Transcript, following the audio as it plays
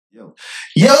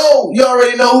Yo, you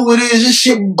already know who it is. It's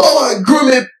your boy,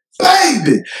 Grimmy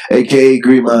Baby, aka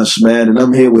GRIMASS, man, and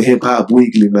I'm here with Hip Hop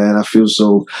Weekly, man. I feel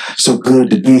so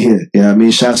good to be here. You know what I mean?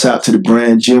 Shouts out to the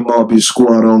brand Jim Marby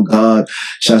Squad on guard.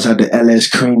 Shouts out to LS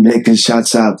Cream Liquors.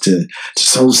 Shouts out to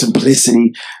Soul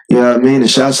Simplicity. You know what I mean? And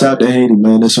shouts out to Haiti,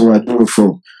 man. That's what I do it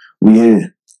for. We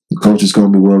here. The culture's gonna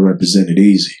be well represented.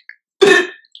 Easy.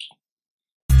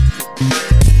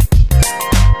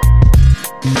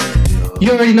 You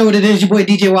already know what it is. Your boy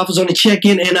DJ Waffles on the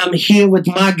check-in, and I'm here with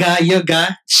my guy, your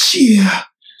guy. Yeah.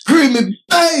 Grimmy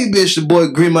Baby. It's the boy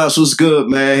GRIMASS. What's good,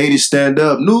 man? Haiti stand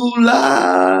up. New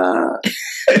live.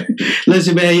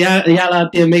 Listen, man, y'all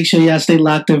out there, make sure y'all stay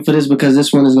locked in for this because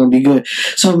this one is gonna be good.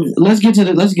 So let's get to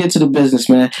the business,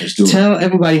 man. Let's do it. Tell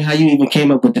everybody how you even came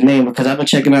up with the name because I've been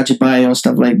checking out your bio and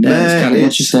stuff like that. Man, it's kind of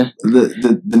interesting.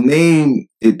 The name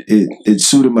it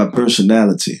suited my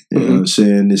personality. You know what I'm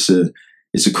saying?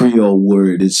 It's a Creole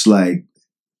word. It's like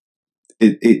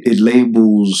it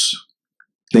labels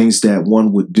things that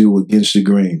one would do against the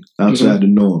grain, outside the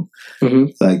norm.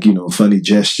 Like, you know, funny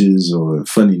gestures or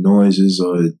funny noises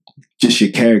or just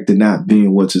your character not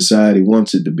being what society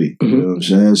wants it to be. You know what I'm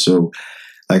saying? So,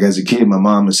 like, as a kid, my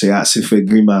mom would say, I sit for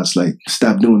GRIMASS, like,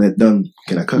 stop doing that dumb,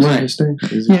 can I cuss on this thing?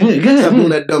 Stop doing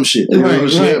that dumb shit. You know what I'm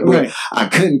saying? But I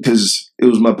couldn't because it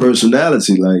was my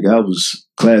personality. Like, I was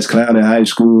class clown in high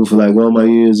school for like all my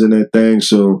years and that thing.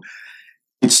 So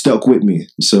it stuck with me.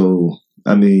 So,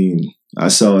 I mean, I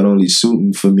saw it only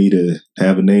suiting for me to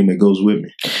have a name that goes with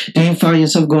me. Do you find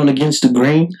yourself going against the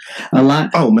grain a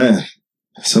lot? Oh, man.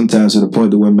 Sometimes to the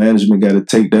point that when management got to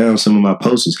take down some of my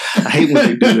posters. I hate when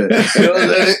they do that. You know what I'm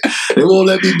saying? They won't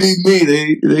let me be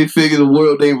me. They figure the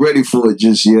world ain't ready for it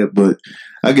just yet. But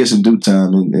I guess in due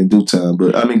time, in due time.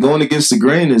 But I mean, going against the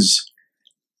grain is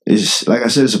like I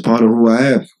said, it's a part of who I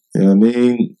am. You know what I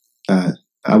mean?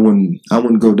 I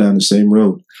wouldn't go down the same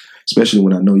road. Especially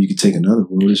when I know you can take another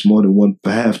road. There's more than one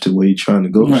path to where you're trying to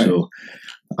go. Right. So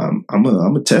I'm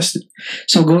a test it.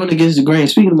 So going against the grain,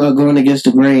 speaking about going against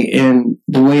the grain and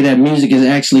the way that music is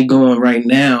actually going right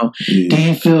now, do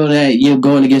you feel that you're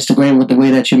going against the grain with the way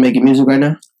that you're making music right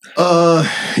now?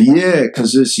 Yeah,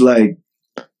 because it's like,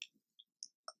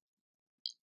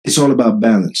 it's all about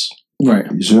balance.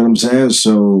 Right. You see what I'm saying?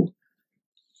 So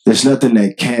there's nothing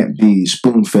that can't be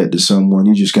spoon-fed to someone.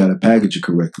 You just got to package it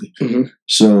correctly.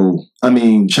 So, I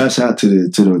mean, shouts out to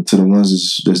the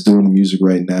ones that's doing the music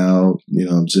right now. You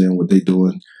know what I'm saying? What they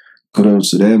doing. Kudos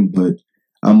to them. But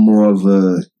I'm more of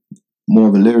a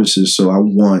lyricist, so I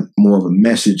want more of a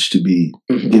message to be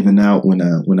given out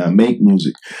when I make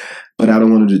music. But I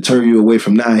don't want to deter you away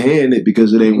from not hearing it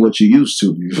because it ain't what you're used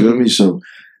to. You feel me? So,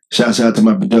 shouts out to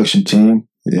my production team.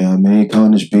 Yeah, man,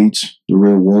 Carnage Beats, the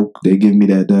real woke. They give me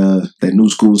that new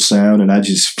school sound, and I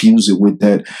just fuse it with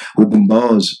them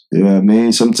bars. You know what I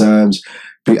mean? Sometimes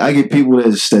I get people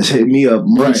that's hit me up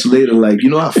months later, like,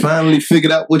 you know, I finally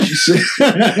figured out what you said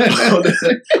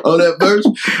on that verse,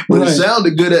 but it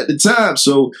sounded good at the time.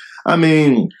 So, I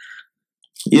mean,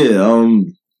 yeah,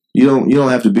 you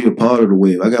don't have to be a part of the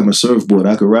wave. I got my surfboard,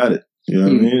 I could ride it. You know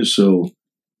what I mean? So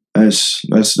that's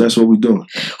what we're doing.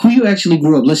 Who you actually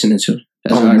grew up listening to?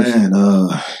 Man,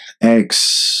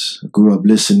 X, grew up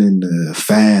listening to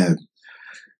Fab,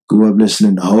 grew up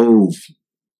listening to Hove,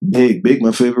 Big,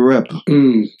 my favorite rapper.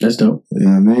 That's dope. You know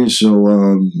what I mean?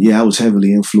 So, yeah, I was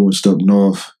heavily influenced up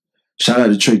north. Shout out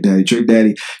to Trick Daddy. Trick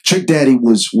Daddy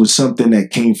was something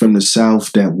that came from the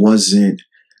South that wasn't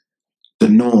the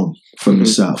norm from the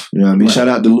South. You know what I mean? Shout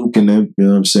out to Luke and them. You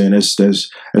know what I'm saying? That's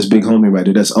big homie right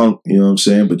there. That's Unc. You know what I'm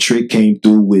saying? But Trick came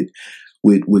through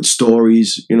with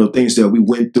stories, you know, things that we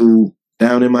went through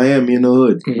down in Miami in the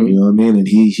hood. You know what I mean? And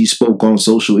he spoke on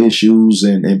social issues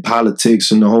and politics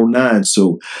and the whole nine.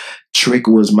 So Trick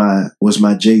was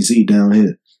my Jay-Z down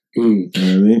here. You know what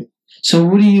I mean?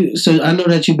 So so I know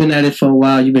that you've been at it for a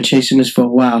while, you've been chasing this for a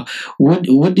while. What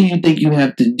do you think you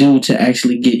have to do to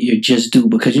actually get your just due?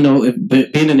 Because, you know,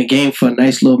 being in the game for a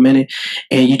nice little minute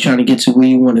and you're trying to get to where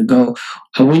you want to go,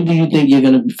 when do you think you're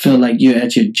gonna feel like you're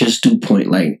at your just due point?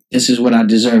 Like, this is what I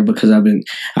deserve because I've been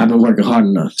working hard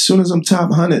enough. As soon as I'm top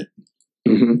 100.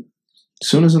 As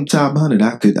soon as I'm top 100,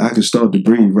 I could start to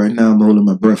breathe. Right now, I'm holding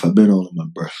my breath. I've been holding my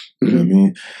breath. You know what I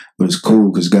mean? But it's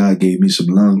cool because God gave me some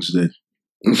lungs that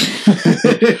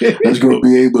that's gonna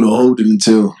be able to hold it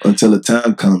until the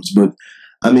time comes. But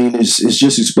I mean, it's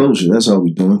just exposure. That's all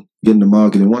we're doing. Getting the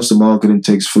marketing. Once the marketing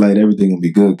takes flight, everything will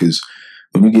be good. Because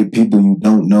when you get people you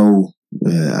don't know,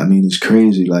 I mean, it's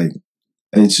crazy. Like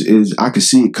it's I could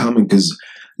see it coming because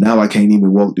now I can't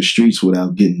even walk the streets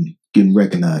without getting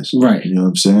recognized. Right. You know what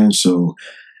I'm saying? So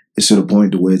it's to the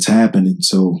point to where it's happening.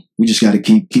 So we just got to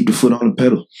keep the foot on the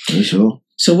pedal. That's all.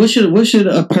 So what should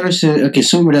a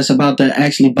consumer that's about to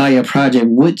actually buy your project,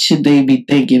 what should they be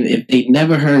thinking if they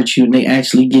never heard you and they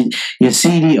actually get your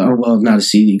CD, or well, not a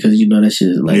CD because you know that shit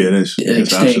is like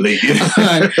that's obsolete.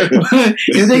 Right.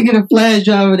 If they get a flash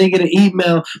drive or they get an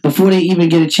email before they even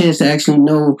get a chance to actually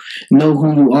know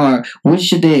who you are, what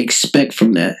should they expect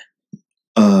from that?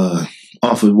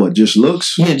 Off of what? Just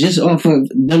looks? Yeah, just off of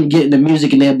them getting the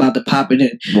music and they're about to pop it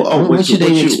in. Well, what should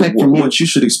they expect from you? What you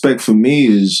should expect from me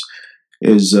is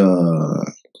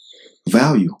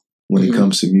value when it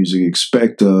comes to music.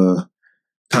 Expect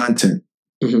content.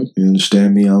 You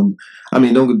understand me? I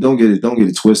mean, don't get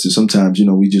it twisted. Sometimes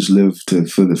we just live for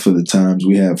the times.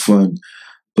 We have fun,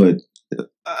 but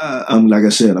I'm like I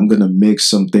said, I'm gonna mix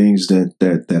some things that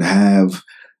have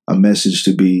a message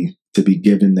to be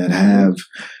given, that have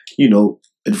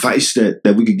advice that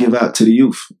we could give out to the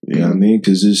youth. You know what I mean?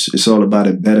 Because it's all about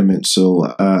embedment. So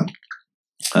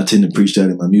I tend to preach that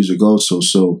in my music also.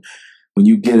 So when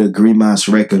you get a GRIMASS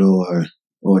record or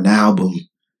an album,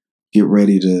 get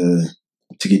ready to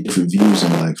get different views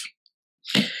in life.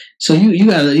 So you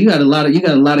got a lot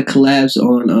of collabs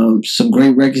on some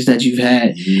great records that you've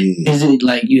had. Yeah. Is it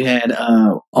like you had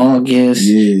August,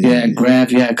 you had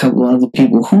Graph, you had a couple of other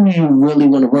people? Who do you really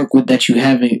want to work with that you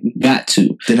haven't got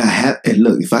to? Did I have? And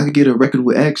look, if I could get a record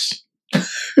with X,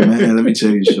 man, let me tell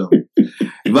you something.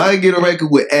 If I could get a record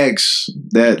with X,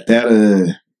 I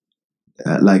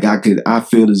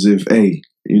feel as if, hey,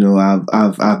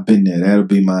 I've been there. That'll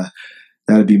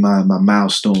be my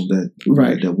milestone that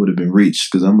would have been reached,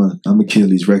 because I'm gonna kill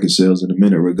these record sales in a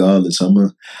minute regardless. I'm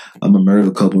gonna murder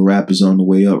a couple rappers on the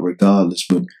way up regardless.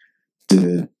 But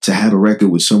to have a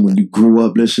record with someone you grew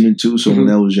up listening to, someone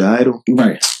that was your idol,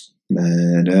 right?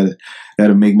 Man,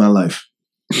 that'll make my life.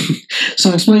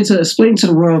 So explain to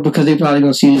the world, because they're probably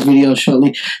gonna see this video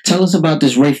shortly. Tell us about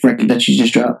this Rafe record that you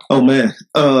just dropped. Oh man,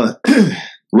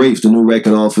 Rafe, the new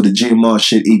record off of the GRIMASS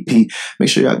shit EP. Make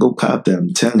sure y'all go cop that.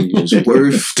 I'm telling you, it's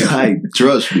worth type.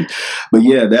 Trust me. But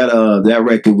yeah, that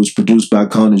record was produced by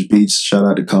Carnage Beats. Shout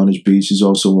out to Carnage Beats. He's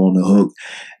also on the hook,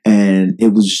 and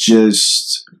it was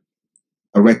just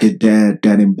a record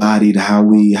that embodied how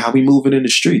we moving in the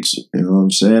streets. You know what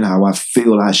I'm saying? How I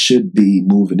feel I should be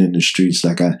moving in the streets.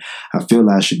 Like I feel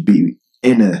I should be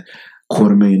in a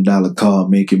 $250,000 car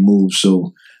making moves.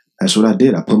 So that's what I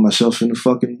did. I put myself in a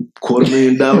fucking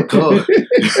 $250,000 car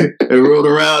and rode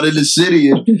around in the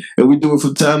city, and we do it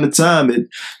from time to time.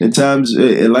 In times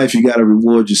in life, you got to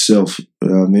reward yourself. You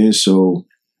know what I mean? So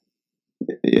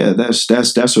yeah, that's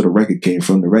where the record came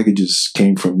from. The record just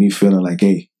came from me feeling like,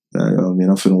 hey, I'm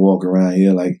finna walk around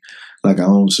here like I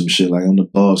own some shit, like I'm the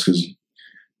boss, because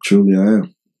truly I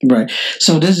am. Right.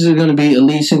 So this is going to be a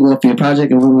lead single off your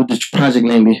project, and what would the project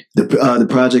name be? The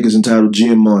project is entitled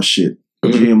GMR Shit.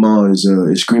 GMR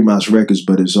is GRIMASS Records,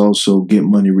 but it's also Get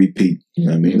Money Repeat. You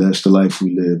know what I mean? That's the life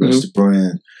we live. That's the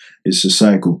brand. It's a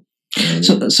cycle.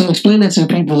 So explain that to the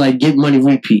people, like Get Money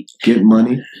Repeat. Get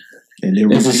money, and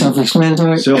then is it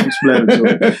self-explanatory?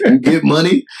 Self-explanatory. You get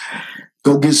money,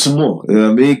 go get some more. You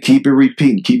know what I mean? Keep it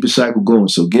repeating. Keep the cycle going.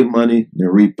 So get money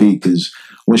and repeat, because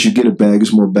once you get a bag,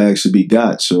 there's more bags to be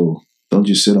got. So don't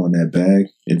just sit on that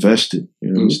bag. Invest it.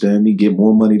 You understand me? Get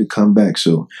more money to come back.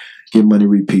 So get money,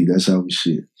 repeat. That's how we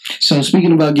see it. So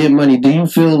speaking about Get Money, do you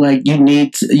feel like you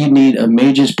need a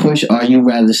majors push, or you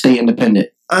rather stay independent?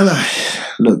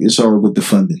 Look, it's all with the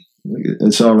funding.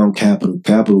 It's all on capital.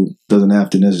 Capital doesn't have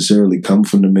to necessarily come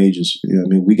from the majors. You know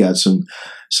what I mean? We got some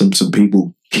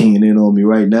people keying in on me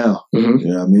right now. You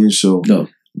know what I mean? So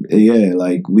yeah,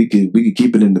 like we could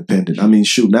keep it independent. I mean,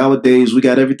 shoot, nowadays we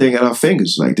got everything at our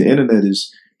fingers. Like the internet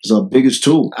is our biggest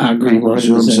tool. I agree 100%. You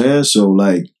know what I'm saying? So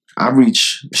like I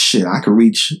could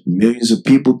reach millions of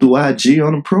people through IG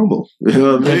on a promo. You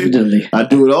know what I mean? Definitely. I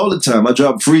do it all the time. I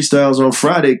drop freestyles on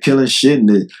Friday, killing shit, and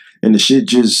the shit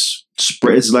just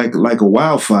spreads like a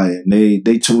wildfire. And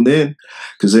they tune in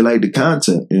because they like the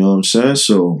content. You know what I'm saying?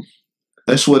 So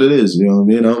that's what it is. You know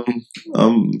what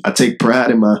I mean? I take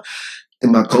pride in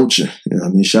my culture. You know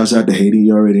what I mean? Shouts out to Haiti.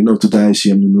 You already know.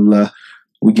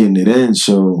 We getting it in.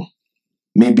 So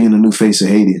me being a new face of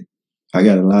Haiti, I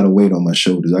got a lot of weight on my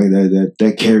shoulders.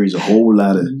 That carries a whole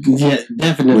lot of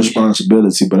definitely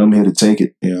responsibility, but I'm here to take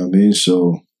it. You know what I mean?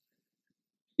 So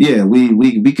Yeah, we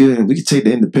could take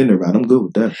the independent route. I'm good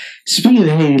with that. Speaking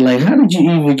of Haiti, like how did you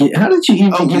even get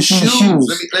the these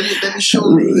shoes? Let me show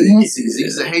you the Yeezys.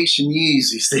 These are Haitian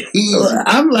Yeezys. The Yeezys.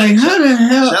 I'm like, how the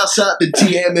hell? Shouts out to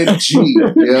TMMG. You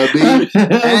know what I mean?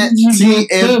 At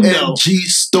TMMG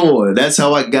store. That's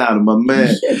how I got him, my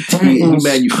man. He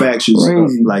manufactures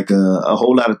like a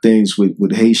whole lot of things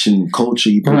with Haitian culture.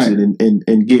 He puts it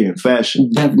in gear and fashion.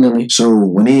 Definitely. So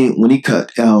when he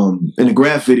cut in the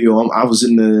graph video, I was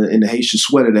in the Haitian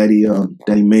sweater that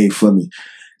he made for me,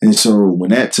 and so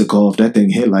when that took off, that thing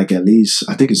hit like at least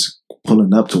I think it's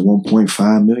pulling up to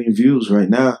 1.5 million views right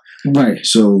now. Right.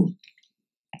 So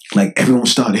like everyone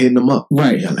started hitting them up.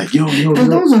 Right. Yeah, like yo.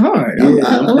 Those are hard. Yeah,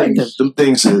 I like them. Them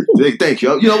things. Thank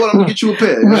you. You know what? I'm gonna get you a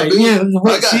pair. Right. Yeah.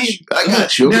 I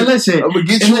got you. Now listen. I'm gonna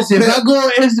get you a pair. If I go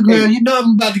on Instagram, you know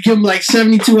I'm about to give them like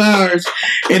 72 hours,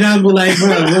 and I'll be like,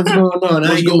 bro, what's going on?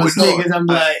 I ain't get my sneakers. I'm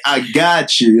like, I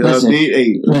got you. You know what I mean?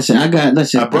 Hey, listen. I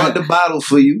brought the bottle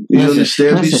for you. You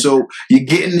understand me? So you're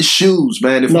getting the shoes,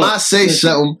 man. If I say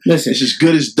something, it's as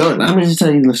good as done. I'm gonna just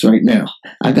tell you this right now.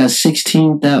 I got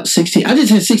 16. I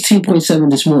just had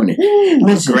 16.7 this morning.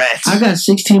 Listen, congrats. I got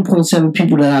 16.7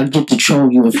 people that I'll get to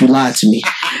troll you if you lie to me.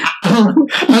 I'm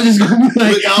just gonna be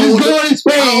like, look, I don't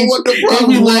want the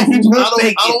problems. Like,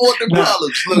 I don't want the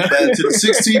problems. Look, man, to the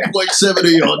 16.7 of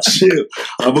y'all, chill.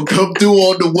 I'm gonna come through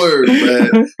on the word,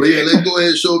 man. But yeah, let's go ahead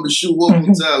and show the shoe one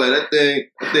more time. Like that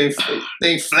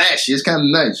thing flashy. It's kind of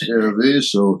nice. You know what I mean?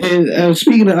 So, and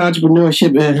speaking of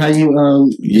entrepreneurship and how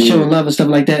you show love and stuff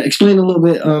like that, explain a little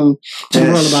bit to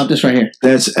the world about this right here.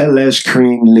 That's LS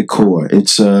Cream Liqueur.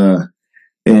 It's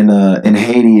in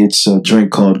Haiti, it's a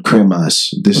drink called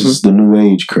GRIMASS. This is the new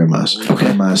age GRIMASS. Okay.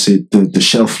 GRIMASS, the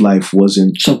shelf life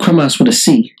wasn't. So GRIMASS with a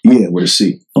C. Yeah, with a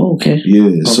C. Oh, okay. Yeah.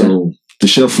 Okay. So the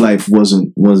shelf life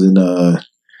wasn't that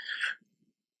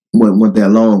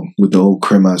long with the old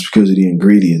GRIMASS because of the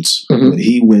ingredients. But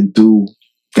he went through,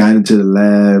 got into the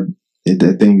lab.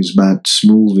 That thing is about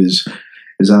smooth as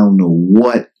I don't know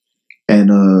what. And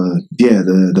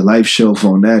the life shelf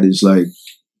on that is like,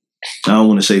 I don't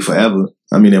want to say forever.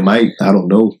 I mean, it might. I don't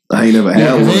know. I ain't never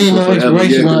had one. It ain't no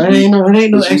expiration on it.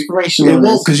 Ain't no expiration on it. It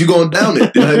won't, because you're going to down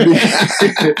it. You know what I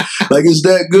mean? Like, it's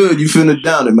that good. You finna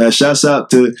down it, man. Shouts out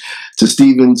to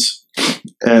Stevens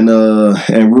and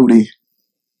Rudy.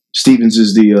 Stevens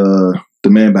is the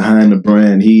man behind the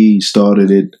brand. He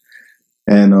started it.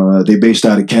 And they based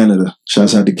out of Canada.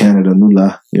 Shouts out to Canada.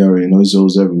 Nula. You already know. He's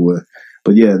those everywhere.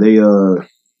 But yeah, they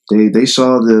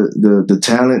saw the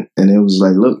talent, and it was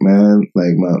like, look, man,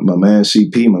 like my man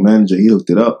CP, my manager, he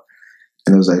hooked it up,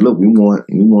 and it was like, look, we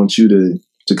want you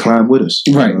to climb with us,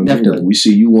 right? You know definitely. I mean? Like, we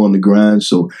see you on the grind,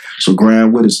 so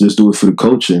grind with us. Let's do it for the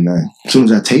culture. And as soon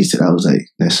as I tasted, I was like,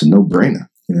 that's a no brainer.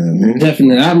 You know what I mean?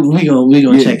 Definitely. We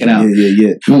gonna check it out.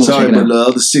 Yeah. Sorry, but the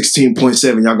other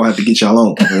 16.7, y'all gonna have to get y'all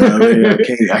on. You know what I mean?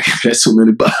 I can't. That's too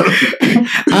many bottles.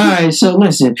 All right. So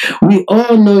listen, we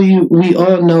all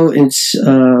know it's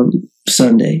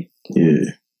Sunday. Yeah.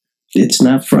 It's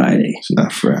not Friday. It's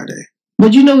not Friday.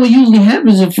 But you know what usually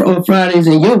happens on Fridays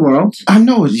in your world? I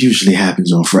know it usually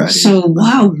happens on Friday. So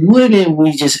why wouldn't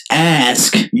we just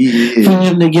ask for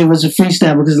him to give us a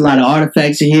freestyle? Because a lot of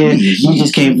artifacts are here. You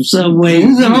just came from Subway.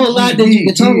 There's a whole lot that you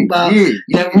can talk about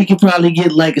that we could probably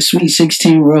get like a sweet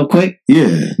 16 real quick.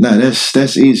 Yeah. Nah,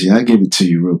 that's easy. I'll give it to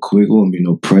you real quick. It won't be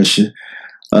no pressure.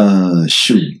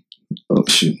 Shoot. Oh,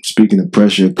 shoot. Speaking of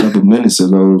pressure, a couple minutes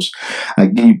of those, I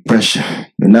give you pressure.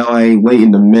 And now I ain't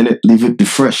waiting a minute. Leave it to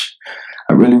fresh.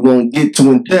 I really won't get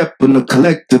too in depth on the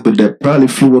collector, but that probably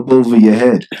flew up over your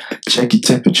head. Check your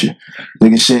temperature.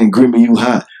 Niggas saying, Grimmy, you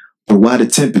hot. But why the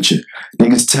temperature?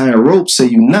 Niggas tying ropes, say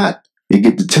you not. It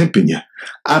get the temp in you.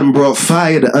 I done brought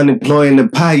fire to unemployed and the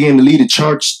pie in the leader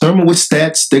charge. Thermal with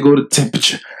stats, they go to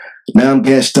temperature. Now I'm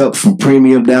gassed up from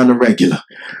premium down to regular.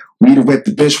 We to wet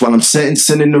the bench while I'm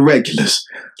sending the regulars.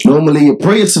 Normally a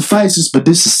prayer suffices, but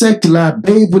this is secular. I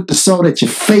bathe with the salt at your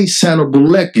face, handle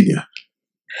bulecking you.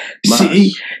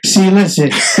 Listen.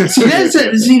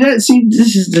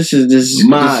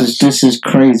 This is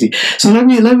crazy. So let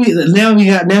me. Now we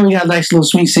got a nice little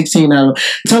sweet 16 out of it.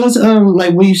 Tell us,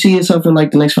 like, where you see yourself in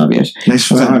like the next 5 years. Next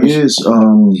 5 years,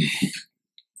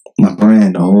 my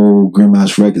brand, the whole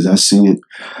GRIMASS Records. I see it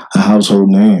a household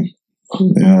name.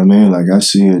 You know what I mean? Like, I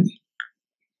see it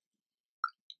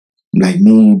like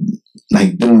me,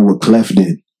 like doing what Clef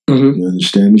did. You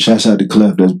understand me? Shouts out to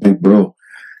Clef, that's big bro.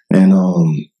 And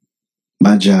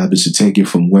my job is to take it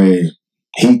from where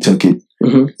he took it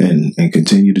and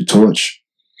continue to torch.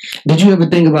 Did you ever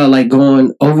think about like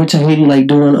going over to Haiti, like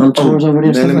doing tours over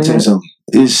there? Man, let me tell you something.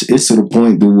 it's to the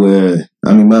point to where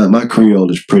I mean my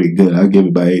Creole is pretty good. I give it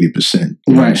about 80%.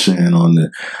 You know what I'm saying on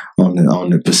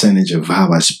the percentage of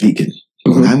how I speak it.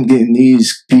 Mm-hmm. I'm getting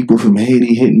these people from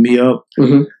Haiti hitting me up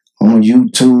on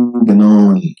YouTube and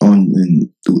and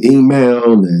through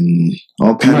email and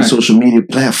all kinds of social media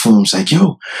platforms. Like,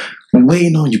 yo, we're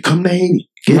waiting on you. Come to Haiti.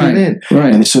 Get it in.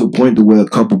 Right. And it's to the point to where a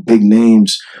couple big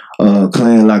names,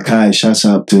 Clan Lakai, shouts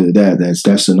out to that.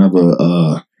 That's another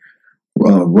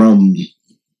rum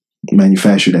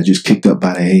manufacturer that just kicked up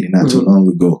by the Haiti not too long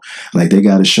ago. Like, they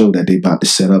got a show that they about to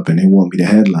set up and they want me to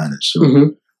headline it.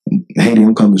 So Haiti,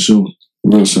 I'm coming soon.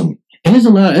 Real soon. And there's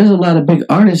a lot of big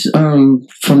artists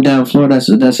from down Florida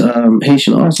that's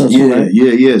Haitian also. Yeah, right?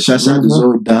 yeah. Shouts out to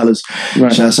Zoe Dollars.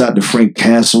 Right. Shouts out to Frank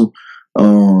Castle.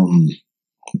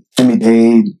 Jimmy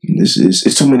Dade.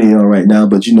 It's too many of y'all right now,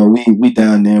 but you know we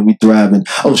down there, we thriving.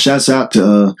 Oh, shouts out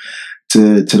to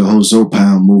the whole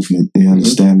Zopound movement. You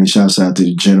understand me? Shouts out to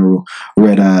the General,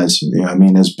 Red Eyes. You know what I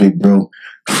mean? That's big bro.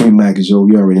 Free Mac is you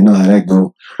already know how that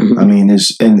go. I mean,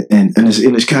 it's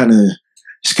kind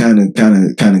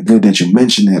of good that you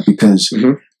mentioned that because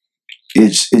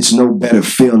it's no better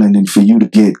feeling than for you to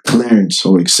get clearance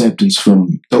or acceptance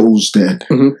from those that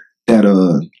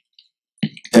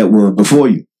were before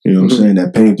you. You know what I'm saying?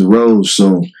 That paved the road.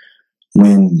 So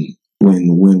when we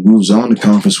was on the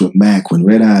conference with Mac, when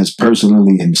Red Eyes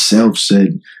personally himself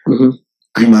said,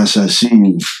 "GRIMASS, I see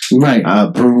you. Right. I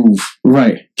approve.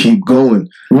 Right. Keep going.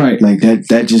 Right. Like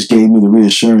that just gave me the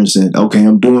reassurance that okay,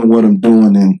 I'm doing what I'm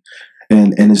doing and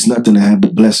it's nothing to have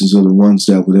the blessings of the ones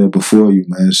that were there before you,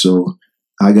 man. So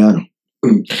I got them.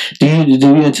 Do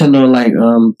you intend on like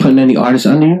putting any artists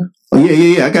under you? Oh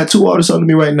yeah. I got 2 artists under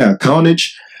me right now.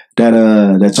 Carnage,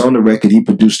 that's on the record. He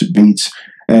produced the beats,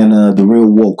 and The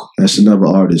Real Woke. That's another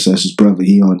artist. That's his brother.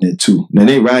 He on there too. Now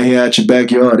they right here at your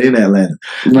backyard in Atlanta.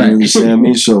 Right. You understand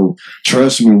me? So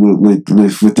trust me, with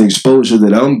the exposure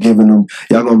that I'm giving them,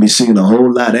 y'all gonna be seeing a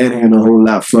whole lot and hearing a whole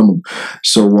lot from them.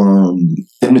 So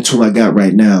them the 2 I got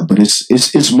right now, but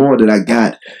it's more that I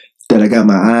got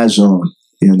my eyes on.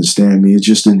 You understand me? It's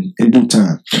just in due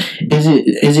time. Is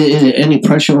it any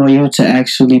pressure on you to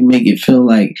actually make it feel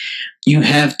like you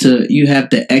have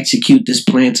to execute this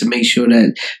plan to make sure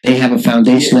that they have a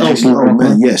foundation? Man,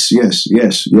 yes.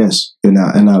 And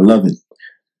I love it.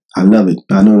 I love it.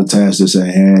 I know the task that's at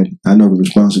hand. I know the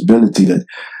responsibility that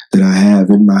I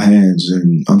have in my hands,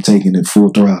 and I'm taking it full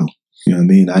throttle. You know what I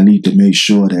mean? I need to make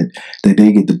sure that they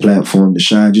get the platform to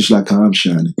shine just like how I'm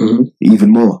shining,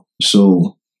 even more.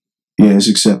 So. Yeah, it's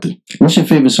accepted. What's your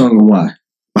favorite song and why?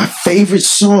 My favorite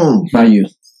song? By you.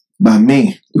 By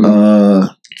me? It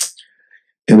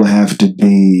would have to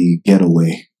be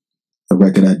Getaway, a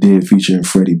record I did featuring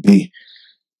Freddie B.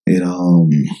 It, I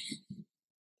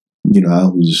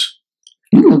was...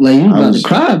 You look like you about to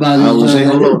cry about it. I was saying,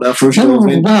 hold on, now first off,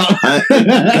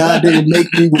 God didn't make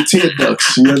me with tear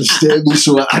ducts. You understand me?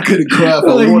 So I couldn't cry if I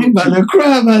wanted you about to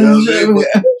cry about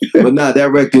it. But nah,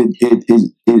 that record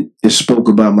it spoke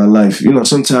about my life. You know,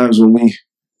 sometimes when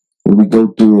we go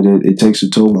through it takes a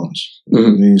toll on us. You know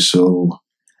what I mean? So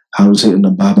I was hitting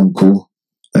the bottom cool.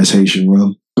 That's Haitian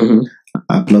rum.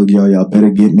 I plug y'all better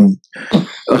get me.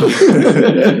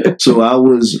 So I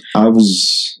was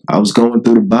going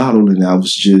through the bottle and I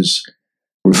was just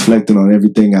reflecting on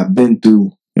everything I've been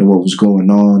through and what was going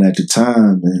on at the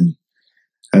time, and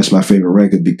that's my favorite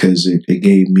record because it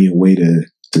gave me a way to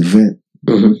vent.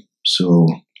 So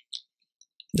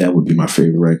that would be my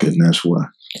favorite record, and that's why.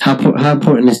 How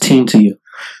important is team to you?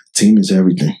 Team is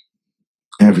everything.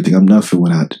 Everything. I'm nothing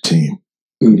without the team.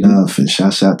 Nothing.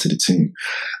 Shouts out to the team.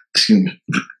 Excuse me.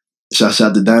 Shouts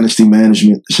out to Dynasty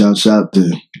Management. Shouts out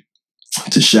to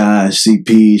Shy,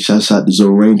 CP. Shouts out to Zoe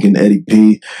Rankin, Eddie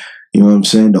P. You know what I'm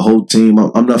saying? The whole team.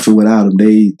 I'm nothing without them.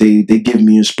 They give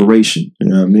me inspiration. You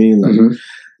know what I mean? Like,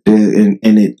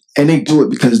 and they do it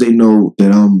because they know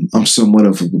that I'm somewhat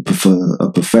of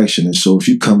a perfectionist. So if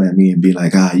you come at me and be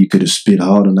like, you could have spit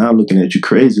harder, now I'm looking at you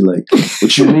crazy. Like,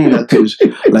 what you mean? Because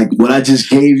like what I just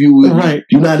gave you,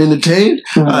 you're not entertained.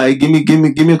 All right, give me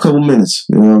a couple minutes.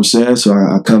 You know what I'm saying? So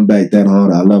I come back that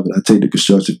hard. I love it. I take the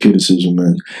constructive criticism,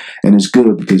 and it's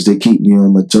good because they keep me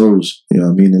on my toes. You know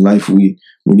what I mean? In life, we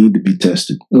need to be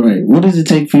tested. Right. What does it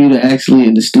take for you to actually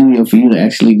in the studio for you to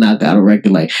actually knock out a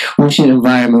record? Like, what's your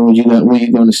environment when you go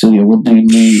in the studio? What do you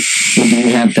need? What do you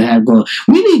have to have going?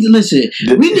 We need to listen.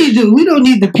 We don't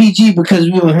need the PG because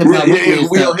we don't hip hop.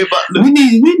 We don't hip hop. We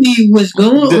need what's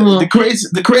going on.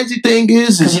 The crazy thing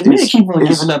is your man keep on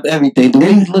giving up everything. The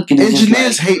way he's looking,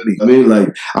 engineers hate me. I mean,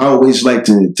 like I always like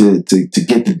to get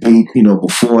the beat,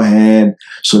 beforehand,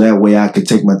 so that way I could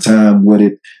take my time with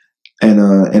it.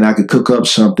 and I could cook up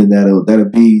something that'll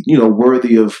be, you know,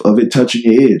 worthy of it touching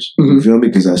your ears. Mm-hmm. You feel me?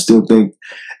 Because I still think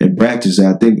in practice,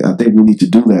 I think we need to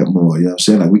do that more. You know what I'm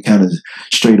saying? Like we kind of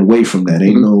strayed away from that.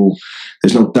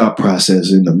 There's no thought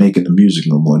process in the making the music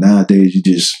no more. Nowadays,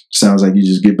 sounds like you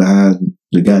just get behind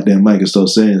the goddamn mic and start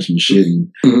saying some shit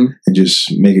and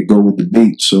just make it go with the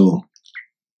beat. So,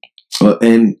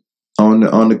 and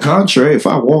on the contrary, if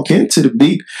I walk into the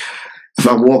beat, if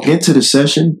I walk into the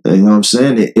session, you know what I'm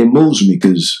saying, it moves me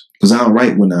because I don't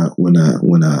write when I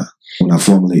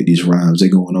formulate these rhymes. They're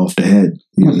going off the head.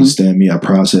 You understand me? I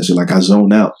process it like I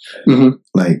zone out.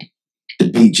 Like the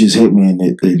beat just hit me and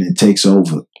it takes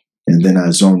over. And then I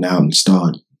zone out and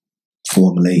start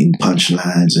formulating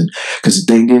punchlines. And because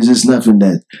the thing is, it's nothing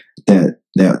that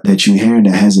you're hearing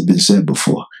that hasn't been said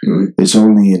before. It's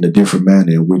only in a different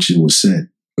manner in which it was said.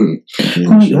 Who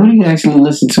do you actually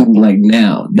listen to like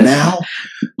now? Now?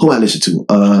 Who I listen to?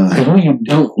 Who you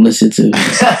don't listen to?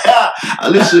 I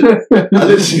listen to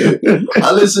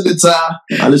Ty.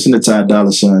 I listen to Ty Dolla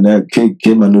 $ign. That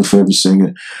kid, my new favorite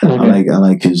singer. I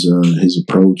like his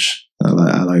approach. I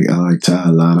like Ty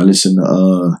a lot. I listen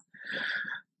to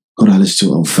who do I listen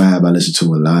to? Oh, Fab. I listen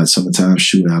to a lot. Summertime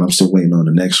Shootout. I'm still waiting on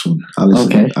the next one. I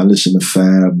listen to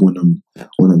Fab when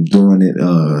I'm doing it.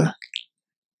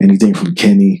 Anything from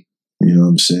Kenny, you know what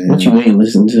I'm saying? What you ain't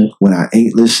listening to? What I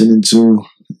ain't listening to?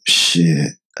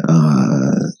 Shit.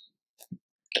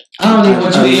 I don't even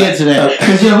want you to answer that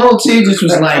because your whole team just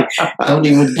was like, "Don't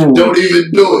even do it." Don't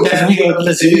even do it. That's we gonna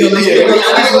listen. I just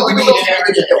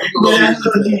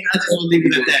want to leave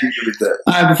it at that.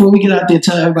 All right, before we get out there,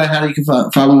 tell everybody how you can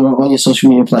follow me on your social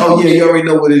media platforms. Oh yeah, you already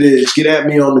know what it is. Get at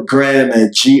me on the gram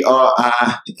at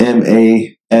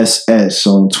GRIMASS.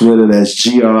 On Twitter, that's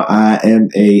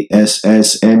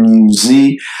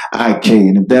GRIMASSMUZIK.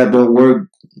 And if that don't work,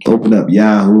 open up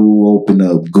Yahoo, open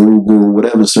up Google,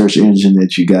 whatever search engine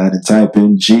that you got, and type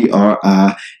in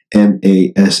GRIMASS.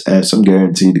 I'm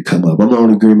guaranteed to come up. I'm the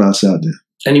only GRIMASS out there.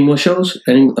 Any more shows?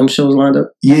 Any shows lined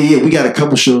up? Yeah. We got a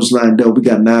couple shows lined up. We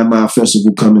got 9 Mile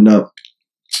Festival coming up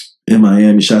in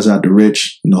Miami. Shouts out to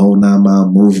Rich and the whole 9 Mile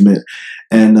movement.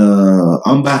 And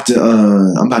I'm about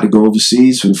to go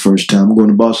overseas for the first time. I'm going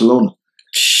to Barcelona.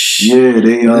 Yeah,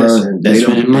 that's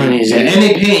where the money is at. And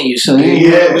they paying you, so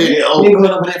handsomely.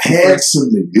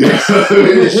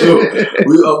 So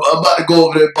I'm about to go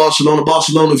over there to Barcelona.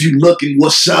 Barcelona, if you looking,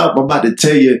 what's up? I'm about to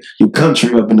tell you your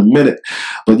country up in a minute.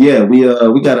 But yeah, we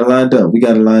got it lined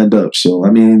up. So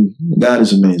I mean, God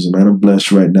is amazing, man. I'm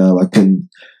blessed right now. I couldn't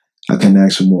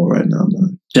ask for more right now,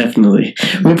 man. Definitely.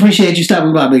 We appreciate you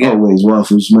stopping by, big guy. Always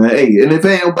waffles, man. Hey, and if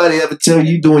ain't nobody ever tell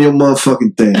you doing your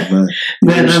motherfucking thing, man.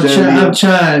 Man, I'm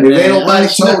trying. If ain't nobody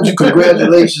told you,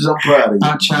 congratulations. I'm proud of you.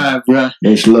 I'm trying, bro.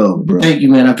 It's love, bro. Thank you,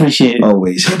 man. I appreciate it.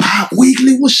 Always. Hip Hop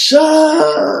Weekly, what's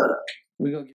up?